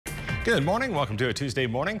Good morning. Welcome to a Tuesday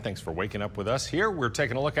morning. Thanks for waking up with us here. We're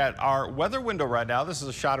taking a look at our weather window right now. This is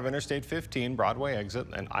a shot of Interstate 15, Broadway exit,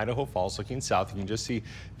 and Idaho Falls looking south. You can just see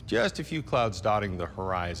just a few clouds dotting the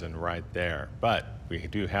horizon right there. But we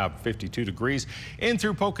do have 52 degrees in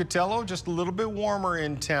through Pocatello, just a little bit warmer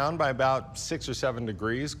in town by about 6 or 7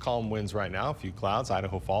 degrees. Calm winds right now, a few clouds.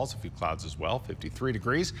 Idaho Falls, a few clouds as well, 53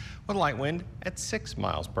 degrees with a light wind at 6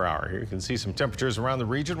 miles per hour. Here you can see some temperatures around the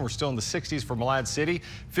region. We're still in the 60s for Malad City,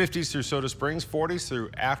 50s through Soda Springs, 40s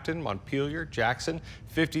through Afton, Montpelier, Jackson,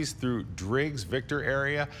 50s through Driggs, Victor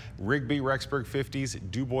area, Rigby, Rexburg 50s,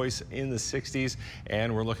 Dubois in the 60s,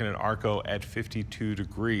 and we're looking at Arco at 52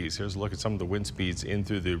 degrees. Here's a look at some of the wind speeds in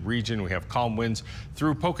through the region. We have calm winds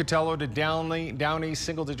through Pocatello to Downey,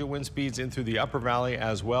 single-digit wind speeds in through the Upper Valley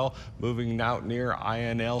as well. Moving out near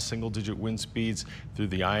INL, single-digit wind speeds through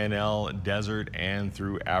the INL desert and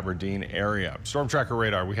through Aberdeen area. Storm tracker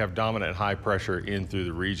radar, we have dominant high pressure in through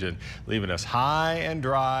the region, leaving us high and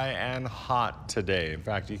dry and hot today. In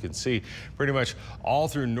fact, you can see pretty much all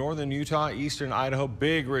through northern Utah, eastern Idaho,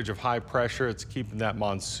 big ridge of high pressure. It's keeping that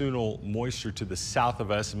monsoonal moisture to the south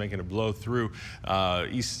of us and making it blow through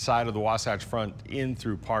east side of the Wasatch Front in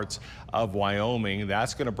through parts of Wyoming.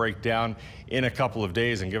 That's going to break down in a couple of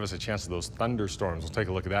days and give us a chance of those thunderstorms. We'll take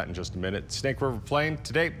a look at that in just a minute. Snake River Plain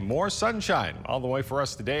today, more sunshine all the way for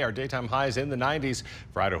us today. Our daytime highs in the 90s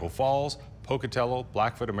for Idaho Falls, Pocatello,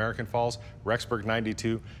 Blackfoot, American Falls, Rexburg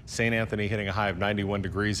 92, St. Anthony hitting a high of 91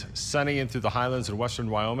 degrees. Sunny in through the highlands in western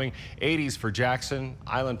Wyoming. 80s for Jackson,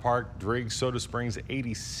 Island Park, Driggs, Soda Springs,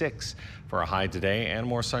 86 for a high today, and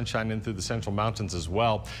more sunshine in through the central mountains as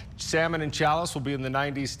well. Salmon and Chalice will be in the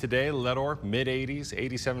 90s today. Leadore, mid-80s,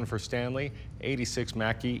 87 for Stanley, 86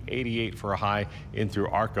 Mackey, 88 for a high in through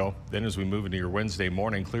Arco. Then as we move into your Wednesday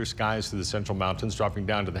morning, clear skies through the central mountains, dropping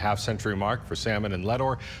down to the half-century mark for Salmon and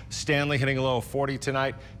Leadore. Stanley hitting a low of 40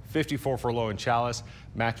 tonight. 54 for a low in Chalice.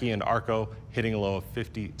 Mackey and Arco hitting a low of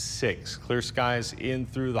 56. Clear skies in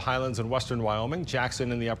through the highlands in western Wyoming.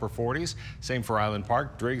 Jackson in the upper 40s. Same for Island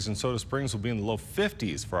Park. Driggs and Soda Springs will be in the low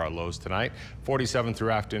 50s for our lows tonight. 47 through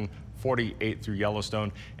Afton. 48 through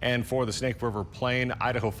Yellowstone. And for the Snake River Plain,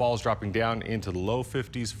 Idaho Falls dropping down into the low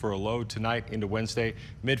 50s for a low tonight into Wednesday.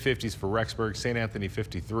 Mid 50s for Rexburg, St. Anthony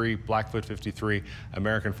 53, Blackfoot 53,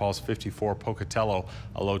 American Falls 54, Pocatello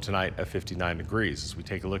a low tonight of 59 degrees. As we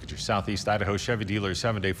take a look at your southeast Idaho Chevy dealer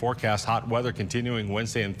 7-day forecast, hot weather continuing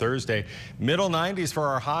Wednesday and Thursday. Middle 90s for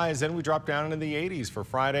our highs. Then we drop down into the 80s for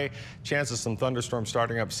Friday. Chance of some thunderstorms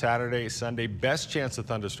starting up Saturday, Sunday. Best chance of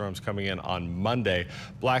thunderstorms coming in on Monday.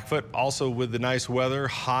 Blackfoot also with the nice weather,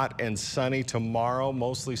 hot and sunny tomorrow,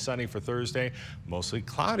 mostly sunny for Thursday, mostly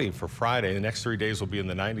cloudy for Friday. The next 3 days will be in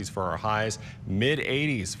the 90s for our highs, mid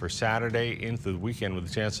 80s for Saturday into the weekend with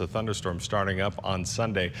a chance of thunderstorms starting up on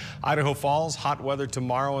Sunday. Idaho Falls, hot weather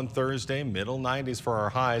tomorrow and Thursday, middle 90s for our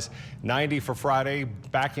highs, 90 for Friday,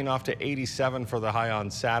 backing off to 87 for the high on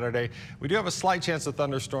Saturday. We do have a slight chance of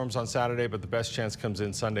thunderstorms on Saturday, but the best chance comes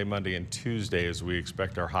in Sunday, Monday, and Tuesday as we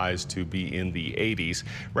expect our highs to be in the 80s.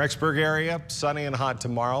 Rexburg area, sunny and hot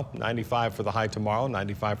tomorrow, 95 for the high tomorrow,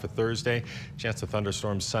 95 for Thursday. Chance of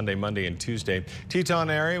thunderstorms Sunday, Monday, and Tuesday.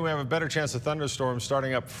 Teton area, we have a better chance of thunderstorms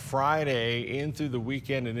starting up Friday in through the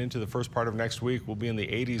weekend and into the first part of next week. We'll be in the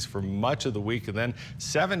 80s for much of the week and then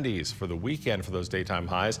 70s for the weekend for those daytime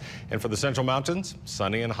highs. And for the Central Mountains,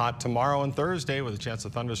 sunny and hot tomorrow and Thursday with a chance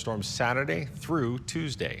of thunderstorms Saturday through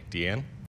Tuesday. Deanne?